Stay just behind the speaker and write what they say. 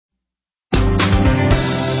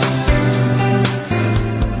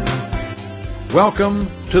Welcome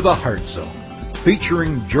to the Heart Zone,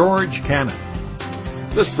 featuring George Cannon.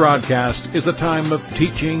 This broadcast is a time of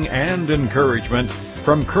teaching and encouragement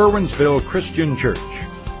from Curwensville Christian Church.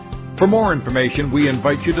 For more information, we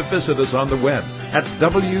invite you to visit us on the web at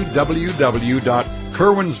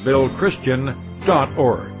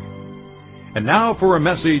www.curwensvillechristian.org. And now for a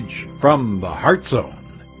message from the Heart Zone.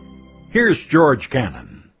 Here's George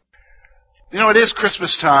Cannon. You know, it is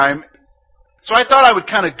Christmas time, so I thought I would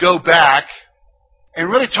kind of go back and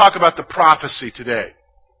really talk about the prophecy today.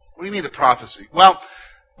 What do you mean the prophecy? Well,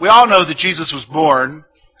 we all know that Jesus was born.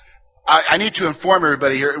 I need to inform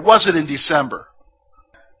everybody here, it wasn't in December.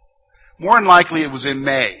 More than likely it was in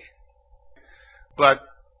May. But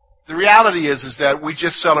the reality is that we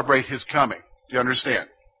just celebrate His coming. Do you understand?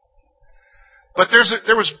 But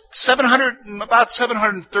there was about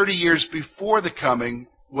 730 years before the coming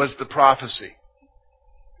was the prophecy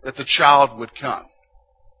that the child would come.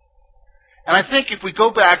 And I think if we go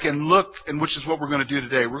back and look, and which is what we're going to do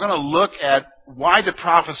today, we're going to look at why the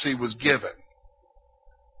prophecy was given.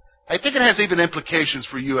 I think it has even implications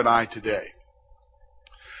for you and I today.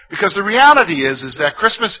 Because the reality is that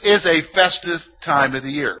Christmas is a festive time of the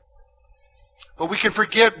year. But we can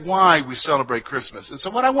forget why we celebrate Christmas. And so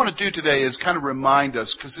what I want to do today is kind of remind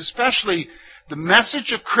us, because especially the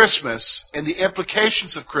message of Christmas and the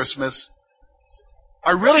implications of Christmas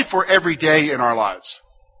are really for every day in our lives.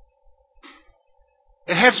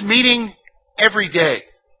 It has meaning every day.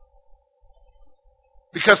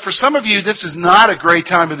 Because for some of you, this is not a great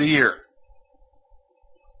time of the year.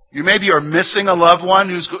 You maybe are missing a loved one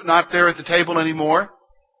who's not there at the table anymore.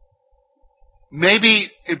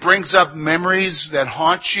 Maybe it brings up memories that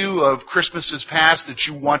haunt you of Christmases past that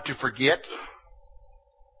you want to forget.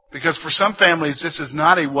 Because for some families, this is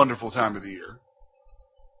not a wonderful time of the year.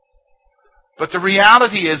 But the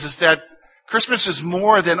reality is that Christmas is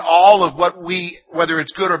more than all of whether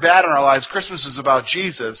it's good or bad in our lives. Christmas is about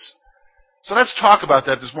Jesus. So let's talk about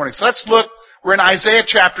that this morning. So let's look. We're in Isaiah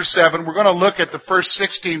chapter 7. We're going to look at the first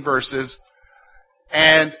 16 verses.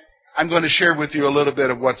 And I'm going to share with you a little bit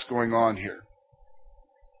of what's going on here.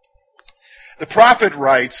 The prophet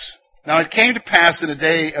writes, "Now it came to pass in the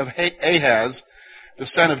day of Ahaz, the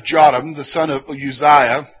son of Jotham, the son of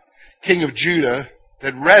Uzziah, king of Judah,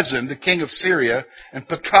 that Rezin, the king of Syria, and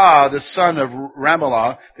Pekah, the son of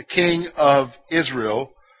Remaliah, the king of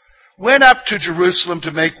Israel, went up to Jerusalem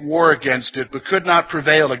to make war against it, but could not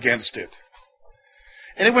prevail against it.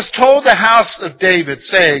 And it was told the house of David,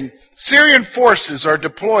 saying, Syrian forces are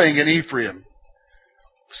deploying in Ephraim.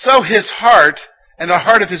 So his heart and the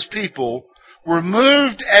heart of his people were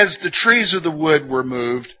moved as the trees of the wood were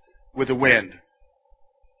moved with the wind.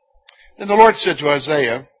 Then the Lord said to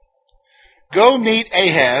Isaiah, Go meet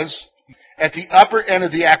Ahaz at the upper end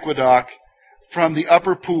of the aqueduct from the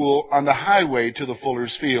upper pool on the highway to the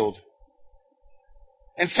fuller's field.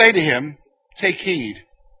 And say to him, Take heed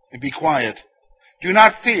and be quiet. Do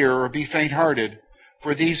not fear or be faint-hearted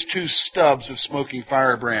for these two stubs of smoking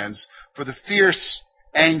firebrands, for the fierce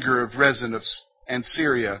anger of Rezin and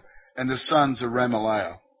Syria and the sons of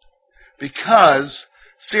Remaliah. Because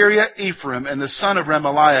Syria, Ephraim, and the son of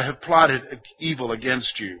Remaliah have plotted evil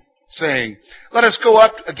against you, saying, Let us go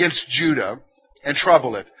up against Judah and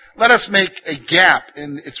trouble it. Let us make a gap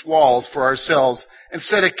in its walls for ourselves and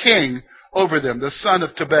set a king over them, the son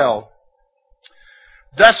of Tabel.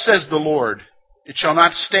 Thus says the Lord, It shall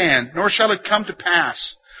not stand, nor shall it come to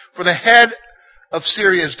pass. For the head of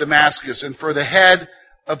Syria is Damascus, and for the head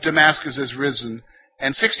of Damascus is risen.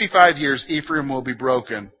 And 65 years Ephraim will be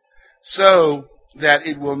broken, so that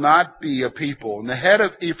it will not be a people. And the head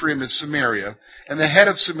of Ephraim is Samaria, and the head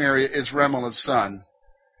of Samaria is Remaliah's son.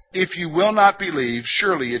 If you will not believe,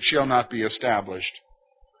 surely it shall not be established.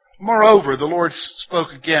 Moreover, the Lord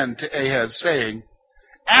spoke again to Ahaz, saying,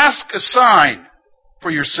 Ask a sign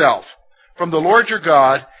for yourself from the Lord your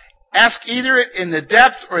God. Ask either in the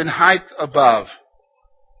depth or in height above.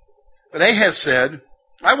 But Ahaz said,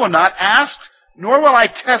 I will not ask, nor will I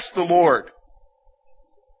test the Lord.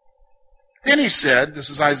 Then he said, this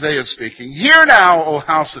is Isaiah speaking, Hear now, O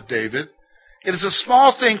house of David, it is a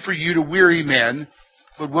small thing for you to weary men,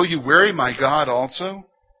 but will you weary my God also?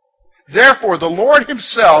 Therefore the Lord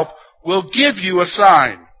himself will give you a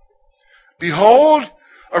sign. Behold,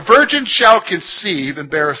 a virgin shall conceive and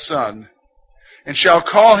bear a son, and shall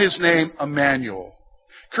call his name Emmanuel.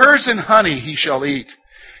 Curds and honey he shall eat,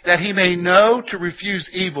 that he may know to refuse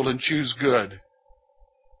evil and choose good.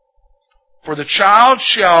 For the child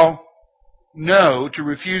shall know to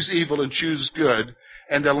refuse evil and choose good,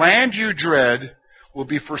 and the land you dread will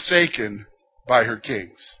be forsaken by her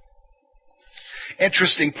kings.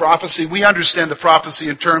 interesting prophecy. We understand the prophecy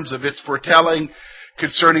in terms of its foretelling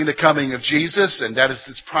concerning the coming of Jesus, and that is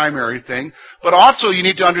its primary thing. But also you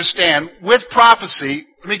need to understand, with prophecy,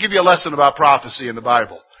 let me give you a lesson about prophecy in the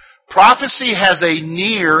Bible. Prophecy has a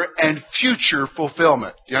near and future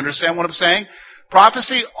fulfillment. Do you understand what I'm saying?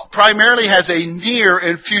 Prophecy primarily has a near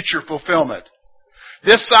and future fulfillment.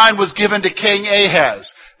 This sign was given to King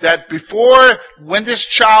Ahaz, that before, when this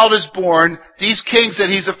child is born, these kings that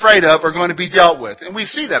he's afraid of are going to be dealt with. And we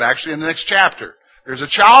see that actually in the next chapter. There's a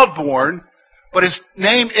child born, but his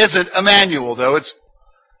name isn't Emmanuel, though.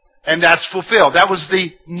 And that's fulfilled. That was the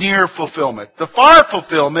near fulfillment. The far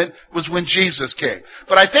fulfillment was when Jesus came.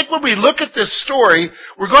 But I think when we look at this story,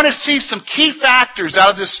 we're going to see some key factors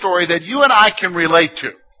out of this story that you and I can relate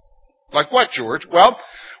to. Like what, George? Well,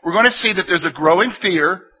 we're going to see that there's a growing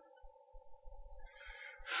fear.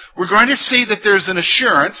 We're going to see that there's an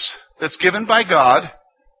assurance that's given by God.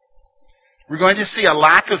 We're going to see a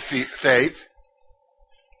lack of faith.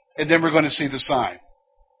 And then we're going to see the sign.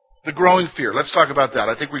 The growing fear. Let's talk about that.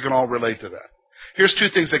 I think we can all relate to that. Here's two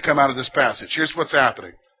things that come out of this passage. Here's what's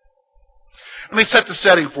happening. Let me set the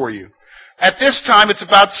setting for you. At this time, it's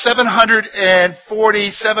about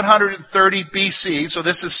 740, 730 BC. So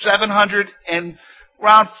this is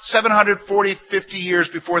around 740, 50 years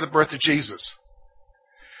before the birth of Jesus.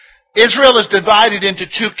 Israel is divided into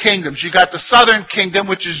two kingdoms. You got the southern kingdom,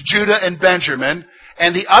 which is Judah and Benjamin,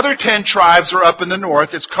 and the other 10 tribes are up in the north.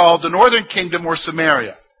 It's called the northern kingdom or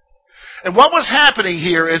Samaria. And what was happening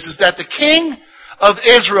here is that the king of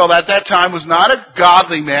Israel at that time was not a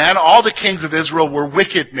godly man. All the kings of Israel were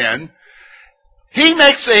wicked men. He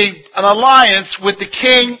makes an alliance with the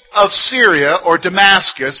king of Syria or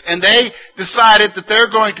Damascus, and they decided that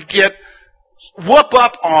they're going to whoop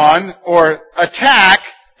up on or attack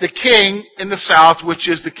the king in the south, which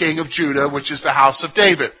is the king of Judah, which is the house of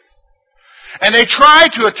David. And they try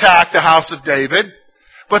to attack the house of David,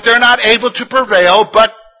 but they're not able to prevail,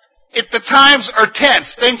 but the times are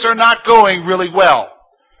tense. Things are not going really well.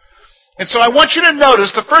 And so I want you to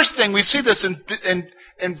notice, the first thing, we see this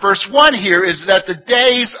in verse 1 here, is that the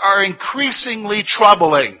days are increasingly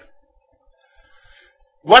troubling.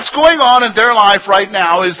 What's going on in their life right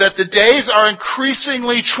now is that the days are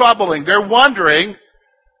increasingly troubling. They're wondering,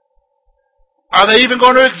 are they even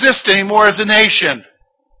going to exist anymore as a nation?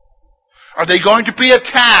 Are they going to be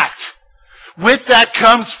attacked? With that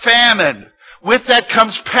comes famine. With that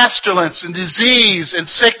comes pestilence and disease and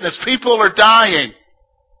sickness. People are dying.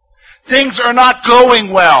 Things are not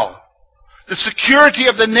going well. The security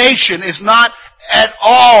of the nation is not at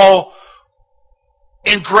all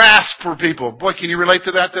in grasp for people. Boy, can you relate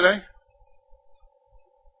to that today?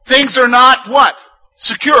 Things are not what?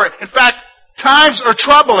 Secure. In fact, times are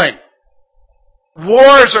troubling.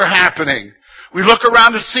 Wars are happening. We look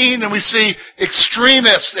around the scene and we see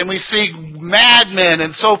extremists and we see madmen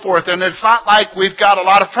and so forth, and it's not like we've got a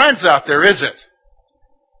lot of friends out there, is it?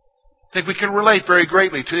 I think we can relate very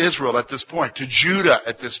greatly to Israel at this point, to Judah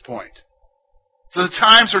at this point. So the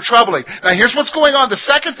times are troubling. Now here's what's going on. The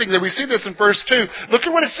second thing that we see this in verse 2. Look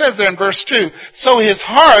at what it says there in verse 2. So his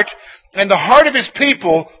heart and the heart of his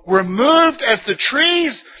people were moved as the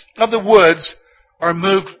trees of the woods are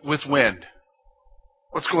moved with wind.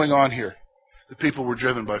 What's going on here? The people were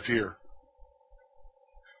driven by fear.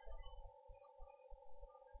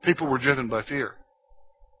 People were driven by fear.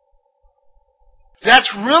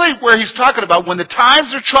 That's really where he's talking about. When the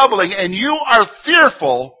times are troubling and you are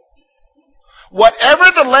fearful, whatever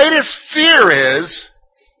the latest fear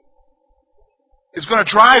is going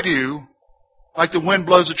to drive you like the wind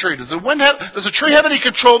blows a tree. Does a tree have any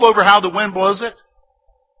control over how the wind blows it?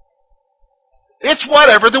 It's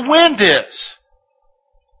whatever the wind is.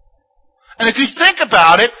 And if you think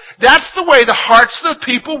about it, that's the way the hearts of the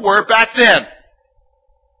people were back then.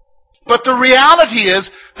 But the reality is,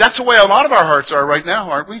 that's the way a lot of our hearts are right now,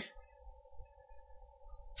 aren't we?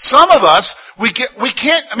 Some of us,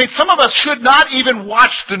 some of us should not even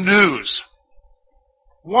watch the news.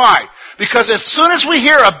 Why? Because as soon as we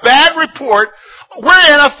hear a bad report,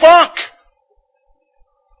 we're in a funk.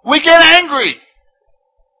 We get angry.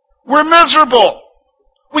 We're miserable.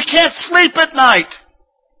 We can't sleep at night.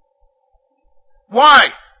 Why?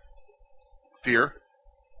 Fear.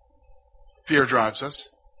 Fear drives us.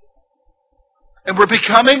 And we're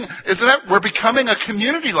becoming a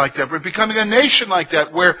community like that. We're becoming a nation like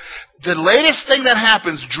that, where the latest thing that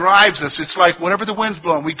happens drives us. It's like whenever the wind's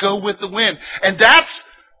blowing, we go with the wind. And that's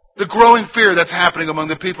the growing fear that's happening among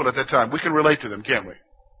the people at that time. We can relate to them, can't we?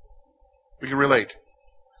 We can relate.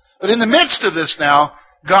 But in the midst of this now,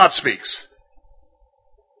 God speaks.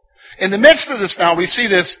 In the midst of this now, we see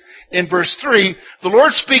this in verse 3, the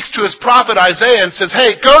Lord speaks to his prophet Isaiah and says,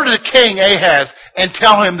 hey, go to the king Ahaz and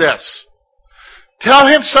tell him this. Tell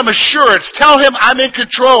him some assurance. Tell him I'm in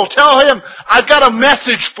control. Tell him I've got a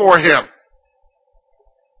message for him.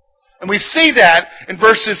 And we see that in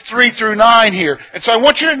verses 3 through 9 here. And so I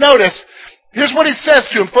want you to notice, here's what he says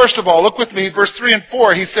to him. First of all, look with me, verse 3 and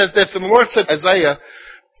 4. He says this, and the Lord said to Isaiah,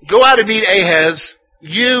 go out and meet Ahaz,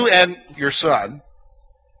 you and your son,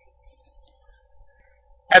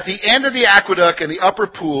 at the end of the aqueduct and the upper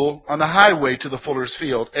pool on the highway to the fuller's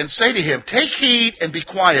field, and say to him, take heed and be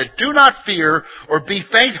quiet. Do not fear or be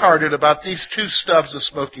faint-hearted about these two stubs of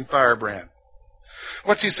smoking firebrand.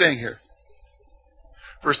 What's he saying here?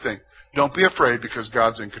 First thing, don't be afraid because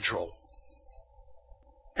God's in control.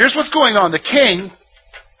 Here's what's going on. The king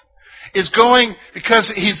is going because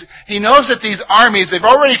he knows that these armies, they've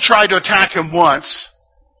already tried to attack him once.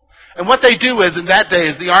 And what they do is, in that day,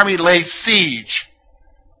 is the army lays siege.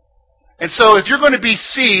 And so if you're going to be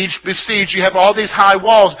besieged, you have all these high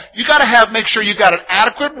walls. You got to make sure you've got an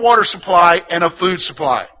adequate water supply and a food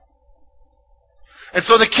supply. And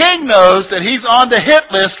so the king knows that he's on the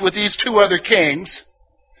hit list with these two other kings.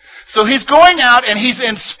 So he's going out and he's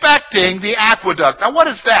inspecting the aqueduct. Now what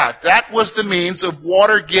is that? That was the means of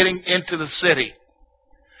water getting into the city.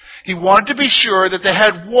 He wanted to be sure that they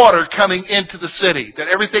had water coming into the city, that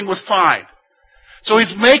everything was fine. So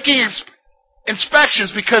he's making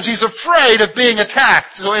inspections because he's afraid of being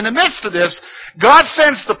attacked. So in the midst of this, God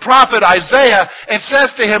sends the prophet Isaiah and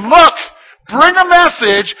says to him, look, bring a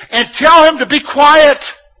message and tell him to be quiet.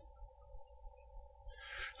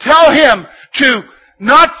 Tell him to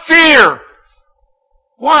not fear.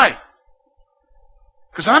 Why?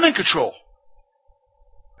 Because I'm in control.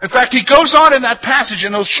 In fact, he goes on in that passage,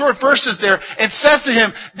 in those short verses there, and says to him,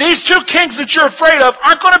 these two kings that you're afraid of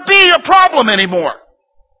aren't going to be a problem anymore.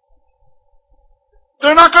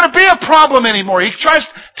 They're not going to be a problem anymore. He tries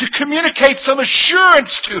to communicate some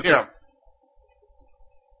assurance to him.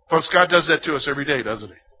 Folks, God does that to us every day, doesn't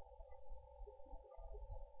He?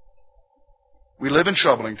 We live in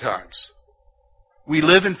troubling times. We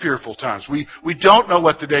live in fearful times. We don't know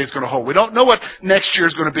what the day is going to hold. We don't know what next year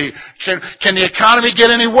is going to be. Can the economy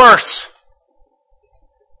get any worse?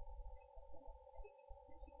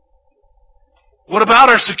 What about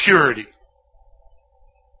our security?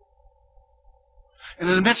 And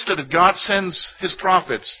in the midst of it, God sends His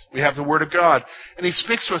prophets. We have the Word of God. And He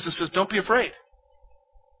speaks to us and says, don't be afraid.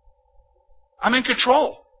 I'm in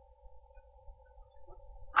control.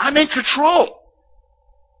 I'm in control.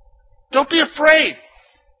 Don't be afraid.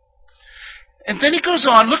 And then he goes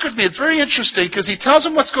on, look at me, it's very interesting because he tells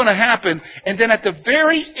them what's going to happen, and then at the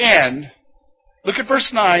very end, look at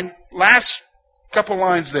verse 9, last couple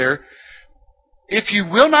lines there. If you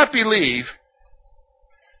will not believe,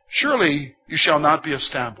 surely you shall not be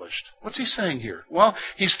established. What's he saying here? Well,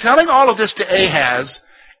 he's telling all of this to Ahaz,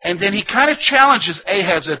 and then he kind of challenges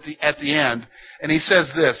Ahaz at the end, and he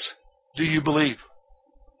says this, do you believe?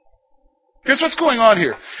 Here's what's going on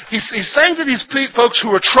here. He's saying to these folks who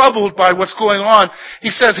are troubled by what's going on, he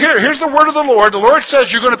says, here's the word of the Lord. The Lord says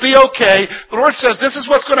you're going to be okay. The Lord says this is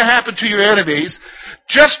what's going to happen to your enemies.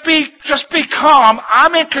 Just be calm.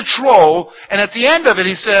 I'm in control. And at the end of it,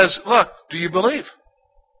 he says, look, do you believe?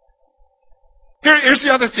 Here's the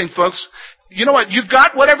other thing, folks. You know what? You've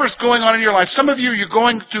got whatever's going on in your life. Some of you, you're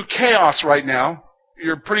going through chaos right now.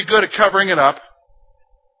 You're pretty good at covering it up.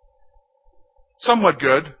 Somewhat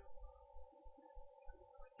good.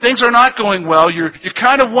 Things are not going well. You're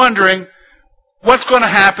kind of wondering what's going to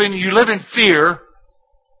happen. You live in fear.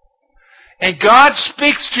 And God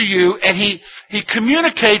speaks to you and He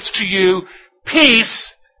communicates to you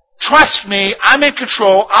peace. Trust me, I'm in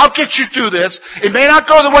control. I'll get you through this. It may not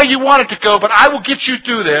go the way you want it to go, but I will get you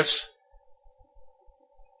through this.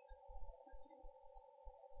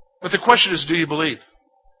 But the question is, do you believe?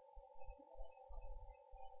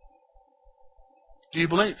 Do you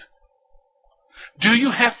believe? Do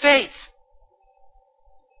you have faith?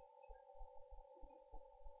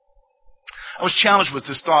 I was challenged with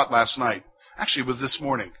this thought last night. Actually, it was this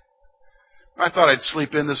morning. I thought I'd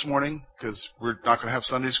sleep in this morning because we're not going to have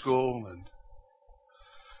Sunday school.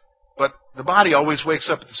 But the body always wakes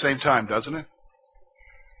up at the same time, doesn't it?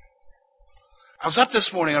 I was up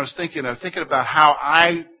this morning, I was thinking about how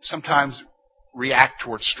I sometimes react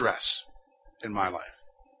towards stress in my life.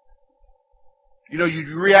 You know,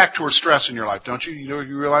 you react towards stress in your life, don't you?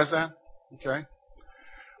 You realize that? Okay.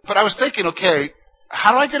 But I was thinking, okay,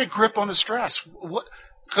 how do I get a grip on the stress?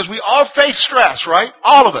 Because we all face stress, right?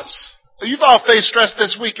 All of us. You've all faced stress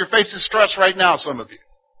this week. You're facing stress right now, some of you.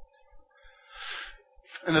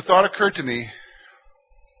 And the thought occurred to me,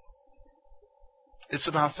 It's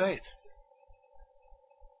about faith.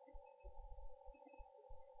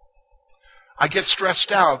 I get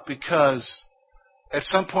stressed out because at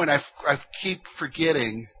some point I keep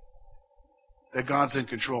forgetting that God's in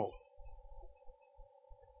control.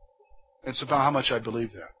 It's about how much I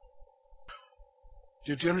believe that.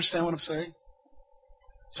 Do you understand what I'm saying?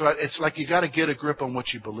 So it's like you got to get a grip on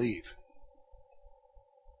what you believe.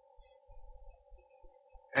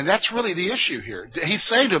 And that's really the issue here. He's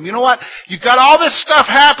saying to him, you know what? You've got all this stuff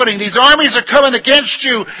happening. These armies are coming against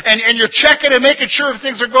you, and you're checking and making sure if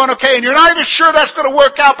things are going okay, and you're not even sure that's going to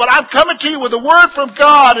work out, but I'm coming to you with a word from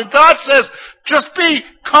God, and God says, just be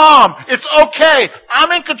calm. It's okay.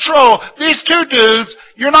 I'm in control. These two dudes,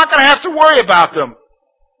 you're not going to have to worry about them.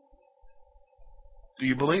 Do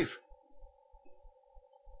you believe?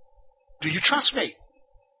 Do you trust me?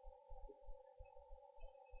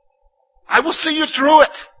 I will see you through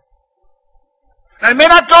it. Now, it may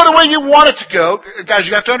not go the way you want it to go. Guys,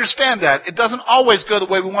 you have to understand that. It doesn't always go the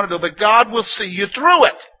way we want it to go, but God will see you through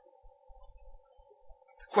it.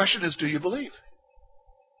 The question is, do you believe?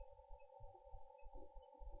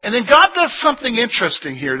 And then God does something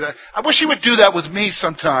interesting here. I wish He would do that with me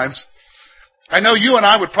sometimes. I know you and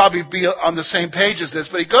I would probably be on the same page as this,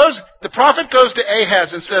 but the prophet goes to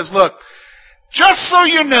Ahaz and says, look, just so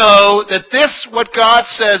you know that this, what God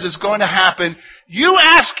says is going to happen, you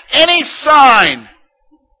ask any sign,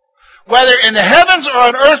 whether in the heavens or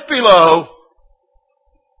on earth below,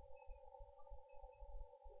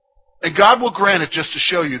 and God will grant it just to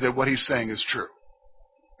show you that what He's saying is true.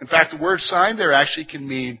 In fact, the word sign there actually can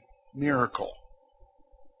mean miracle.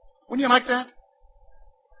 Wouldn't you like that?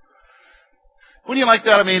 Wouldn't you like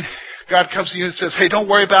that? I mean, God comes to you and says, hey, don't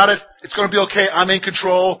worry about it. It's going to be okay. I'm in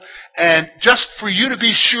control. And just for you to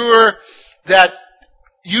be sure that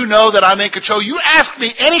you know that I'm in control, you ask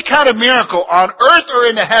me any kind of miracle on earth or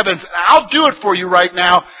in the heavens, and I'll do it for you right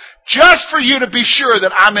now, just for you to be sure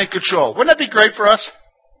that I'm in control. Wouldn't that be great for us?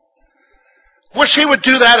 Wish He would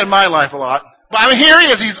do that in my life a lot. But I mean, here He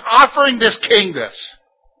is. He's offering this king this.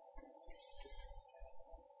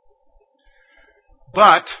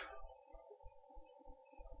 But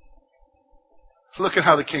look at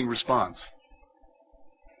how the king responds.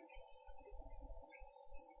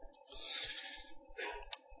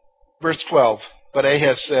 Verse 12, but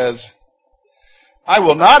Ahaz says, I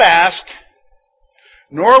will not ask,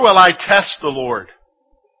 nor will I test the Lord.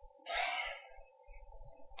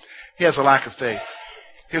 He has a lack of faith.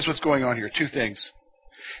 Here's what's going on here. Two things.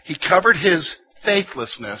 He covered his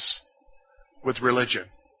faithlessness with religion.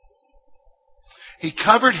 He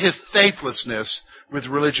covered his faithlessness with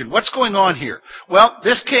religion. What's going on here? Well,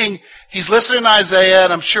 this king, he's listening to Isaiah,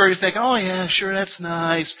 and I'm sure he's thinking, oh yeah, sure, that's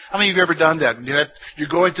nice. How many of you have ever done that? You're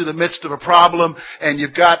going through the midst of a problem, and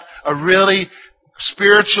you've got a really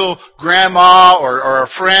spiritual grandma or a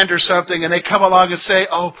friend or something, and they come along and say,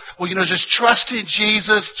 oh, well, just trust in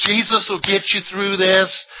Jesus. Jesus will get you through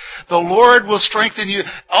this. The Lord will strengthen you.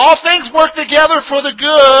 All things work together for the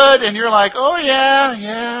good. And you're like, oh, yeah.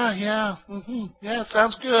 Yeah,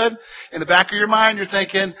 sounds good. In the back of your mind, you're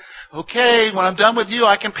thinking, okay, when I'm done with you,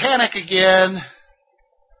 I can panic again.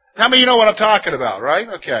 How many of you know what I'm talking about, right?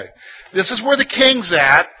 Okay. This is where the king's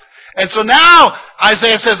at. And so now,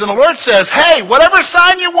 Isaiah says, and the Lord says, hey, whatever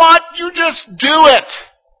sign you want, you just do it.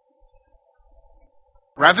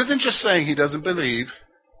 Rather than just saying he doesn't believe,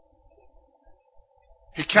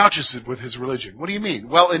 he couches it with his religion. What do you mean?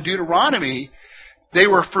 Well, in Deuteronomy, they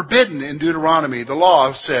were forbidden in Deuteronomy. The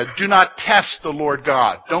law said, do not test the Lord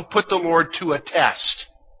God. Don't put the Lord to a test.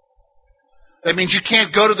 That means you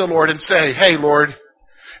can't go to the Lord and say, hey, Lord,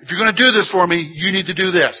 if you're going to do this for me, you need to do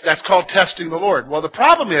this. That's called testing the Lord. Well, the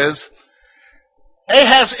problem is,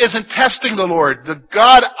 Ahaz isn't testing the Lord.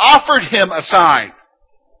 God offered him a sign.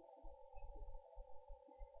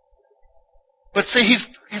 But see,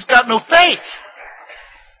 he's got no faith.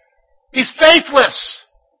 He's faithless.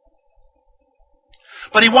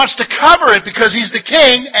 But he wants to cover it because he's the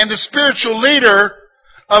king and the spiritual leader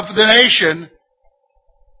of the nation.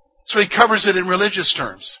 So he covers it in religious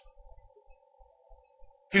terms.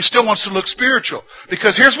 He still wants to look spiritual.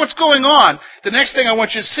 Because here's what's going on. The next thing I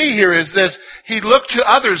want you to see here is this. He looked to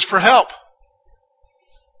others for help.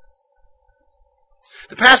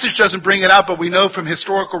 The passage doesn't bring it out, but we know from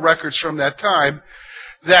historical records from that time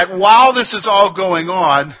that while this is all going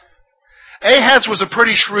on, Ahaz was a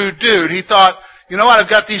pretty shrewd dude. He thought, you know what, I've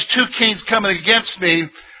got these two kings coming against me.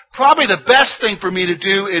 Probably the best thing for me to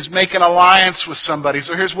do is make an alliance with somebody.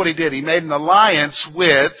 So here's what he did. He made an alliance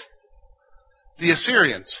with the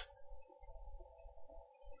Assyrians,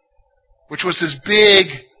 which was this big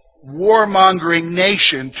warmongering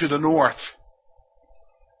nation to the north.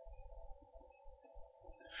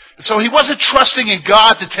 So he wasn't trusting in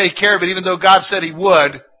God to take care of it, even though God said he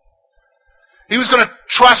would. He was going to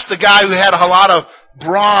trust the guy who had a lot of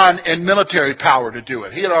brawn and military power to do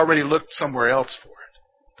it. He had already looked somewhere else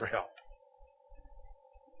for help.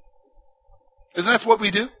 Isn't that what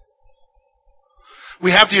we do?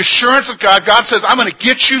 We have the assurance of God. God says, I'm going to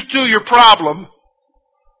get you through your problem.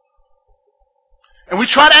 And we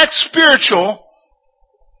try to act spiritual.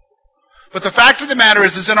 But the fact of the matter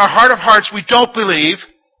is in our heart of hearts, we don't believe.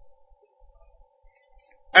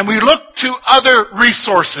 And we look to other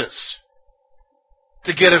resources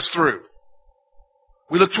to get us through.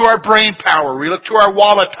 We look to our brain power. We look to our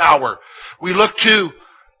wallet power. We look to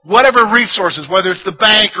whatever resources, whether it's the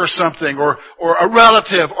bank or something, or a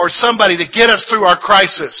relative, or somebody to get us through our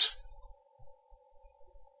crisis.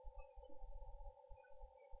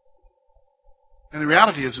 And the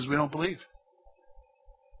reality is we don't believe.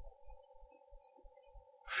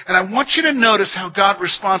 And I want you to notice how God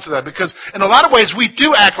responds to that, because in a lot of ways we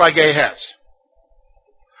do act like Ahaz.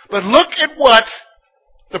 But look at what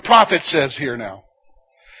the prophet says here now.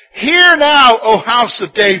 Hear now, O house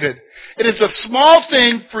of David, it is a small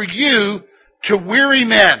thing for you to weary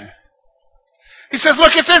men. He says,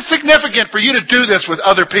 look, it's insignificant for you to do this with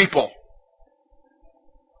other people.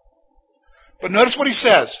 But notice what he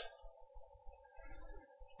says.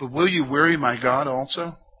 But will you weary my God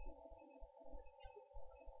also?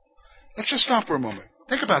 Let's just stop for a moment.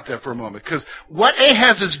 Think about that for a moment. Because what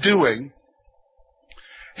Ahaz is doing,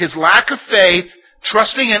 his lack of faith,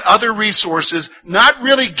 trusting in other resources, not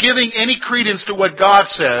really giving any credence to what God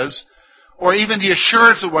says, or even the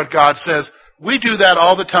assurance of what God says, we do that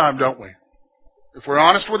all the time, don't we? If we're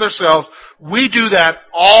honest with ourselves, we do that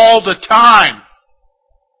all the time.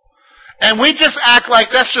 And we just act like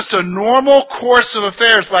that's just a normal course of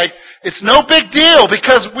affairs, like it's no big deal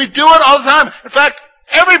because we do it all the time. In fact,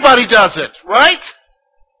 everybody does it, right?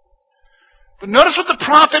 But notice what the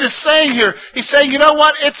prophet is saying here. He's saying, you know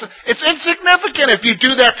what? It's insignificant if you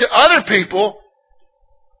do that to other people.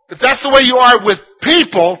 If that's the way you are with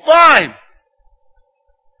people, fine.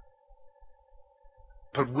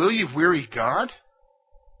 But will you weary God?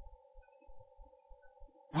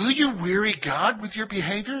 Will you weary God with your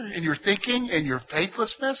behavior and your thinking and your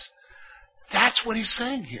faithlessness? That's what he's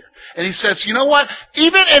saying here. And he says, you know what?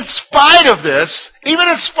 Even in spite of this, even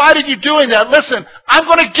in spite of you doing that, listen, I'm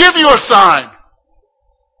going to give you a sign.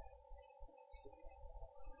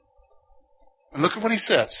 And look at what he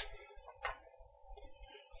says.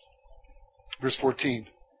 Verse 14.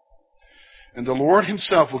 And the Lord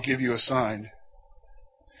himself will give you a sign.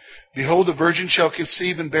 Behold, the virgin shall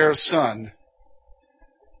conceive and bear a son,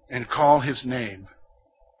 and call his name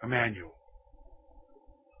Emmanuel.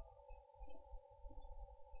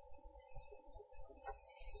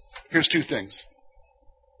 Here's two things.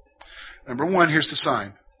 Number one, here's the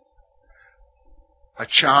sign. A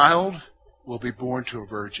child will be born to a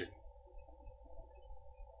virgin.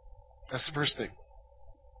 That's the first thing.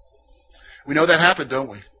 We know that happened, don't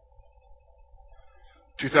we?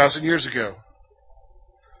 2,000 years ago.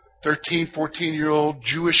 13, 14-year-old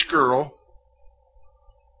Jewish girl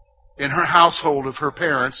in her household of her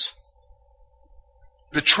parents,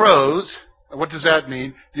 betrothed. What does that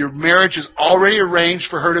mean? Your marriage is already arranged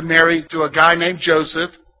for her to marry to a guy named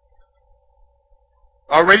Joseph.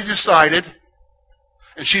 Already decided.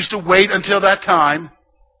 And she's to wait until that time.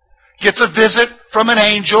 Gets a visit from an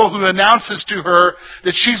angel who announces to her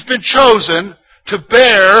that she's been chosen to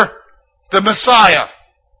bear the Messiah.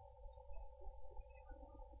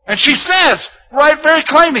 And she says, right, very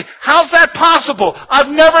plainly, how's that possible? I've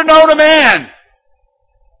never known a man.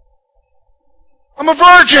 I'm a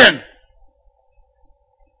virgin.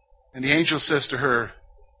 And the angel says to her,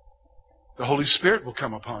 the Holy Spirit will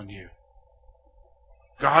come upon you.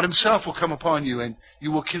 God himself will come upon you, and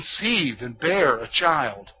you will conceive and bear a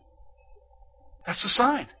child. That's the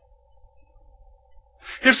sign.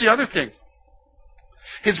 Here's the other thing.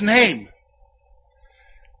 His name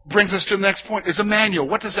brings us to the next point, is Emmanuel.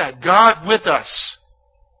 What is that? God with us.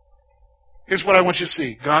 Here's what I want you to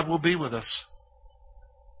see. God will be with us.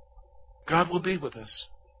 God will be with us.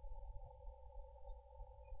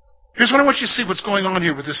 Here's what I want you to see what's going on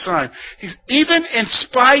here with this sign. Even in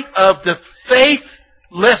spite of the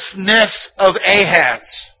faithlessness of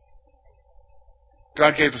Ahaz,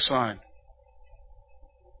 God gave a sign.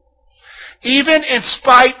 Even in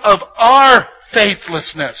spite of our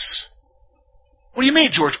faithlessness. What do you mean,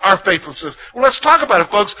 George, our faithlessness? Well, let's talk about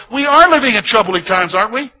it, folks. We are living in troubling times,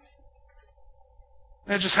 aren't we?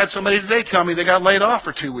 I just had somebody today tell me they got laid off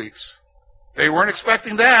for 2 weeks. They weren't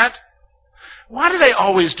expecting that. Why do they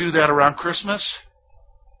always do that around Christmas?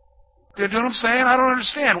 You know what I'm saying? I don't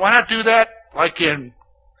understand. Why not do that like in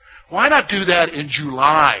Why not do that in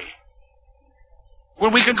July,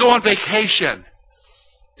 when we can go on vacation?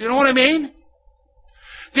 Do you know what I mean?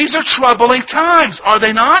 These are troubling times, are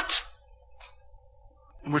they not?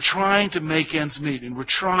 And we're trying to make ends meet, and we're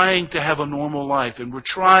trying to have a normal life, and we're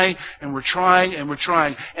trying, and we're trying, and we're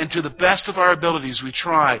trying, and to the best of our abilities we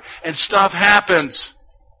try, and stuff happens.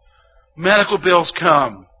 Medical bills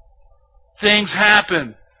come. Things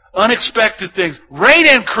happen. Unexpected things. Rate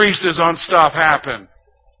increases on stuff happen.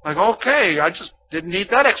 Like, okay, I just didn't need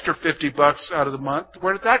that extra $50 out of the month.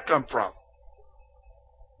 Where did that come from?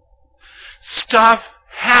 Stuff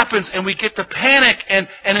happens, and we get the panic, and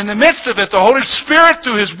in the midst of it, the Holy Spirit,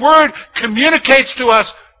 through His Word, communicates to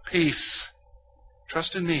us, peace.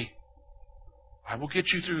 Trust in me. I will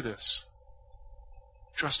get you through this.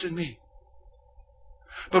 Trust in me.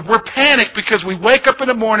 But we're panicked because we wake up in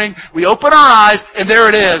the morning, we open our eyes, and there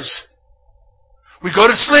it is. We go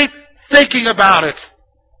to sleep thinking about it.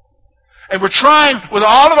 And we're trying with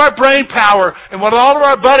all of our brain power and with all of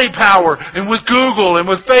our buddy power and with Google and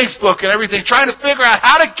with Facebook and everything, trying to figure out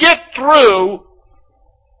how to get through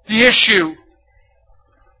the issue.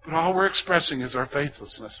 But all we're expressing is our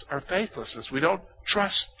faithlessness. Our faithlessness. We don't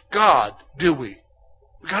trust God, do we?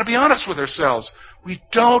 We've got to be honest with ourselves. We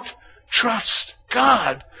don't trust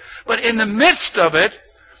God. But in the midst of it,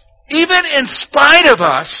 even in spite of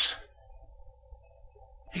us,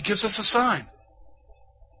 He gives us a sign.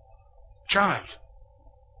 Child,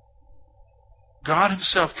 God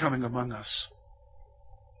Himself coming among us.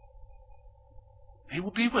 He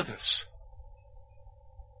will be with us.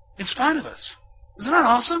 In spite of us. Isn't that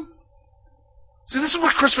awesome? See, this is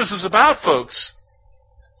what Christmas is about, folks.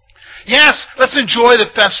 Yes, let's enjoy the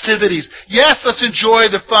festivities. Yes, let's enjoy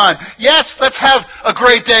the fun. Yes, let's have a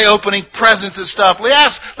great day opening presents and stuff.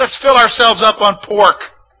 Yes, let's fill ourselves up on pork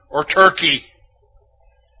or turkey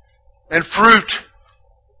and fruit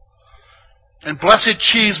and blessed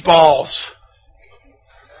cheese balls.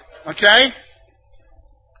 Okay?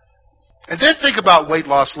 And then think about weight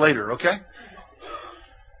loss later, okay?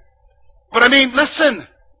 But I mean, listen.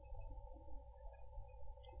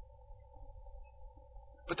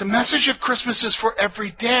 But the message of Christmas is for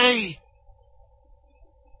every day.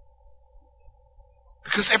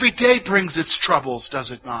 Because every day brings its troubles,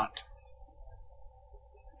 does it not?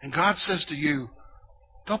 And God says to you,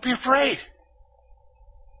 don't be afraid.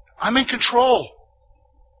 I'm in control.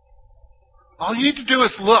 All you need to do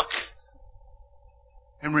is look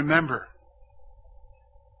and remember,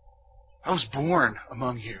 I was born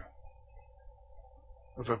among you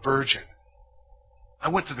of a virgin. I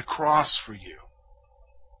went to the cross for you.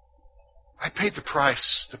 I paid the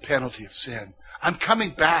price, the penalty of sin. I'm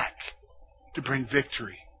coming back to bring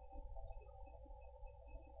victory.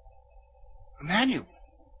 Emmanuel,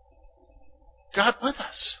 God with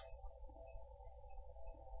us.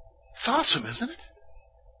 It's awesome, isn't it?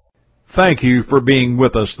 Thank you for being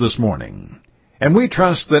with us this morning. And we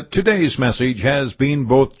trust that today's message has been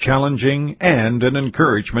both challenging and an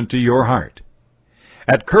encouragement to your heart.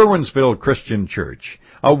 At Curwensville Christian Church,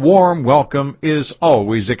 a warm welcome is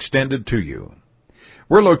always extended to you.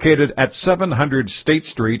 We're located at 700 State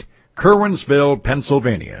Street, Curwensville,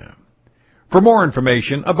 Pennsylvania. For more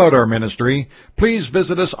information about our ministry, please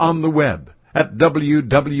visit us on the web at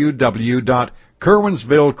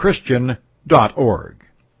www.curwensvillechristian.org.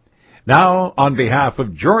 Now, on behalf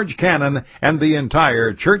of George Cannon and the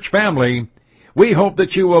entire church family, we hope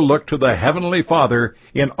that you will look to the Heavenly Father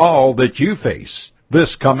in all that you face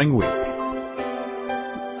this coming week.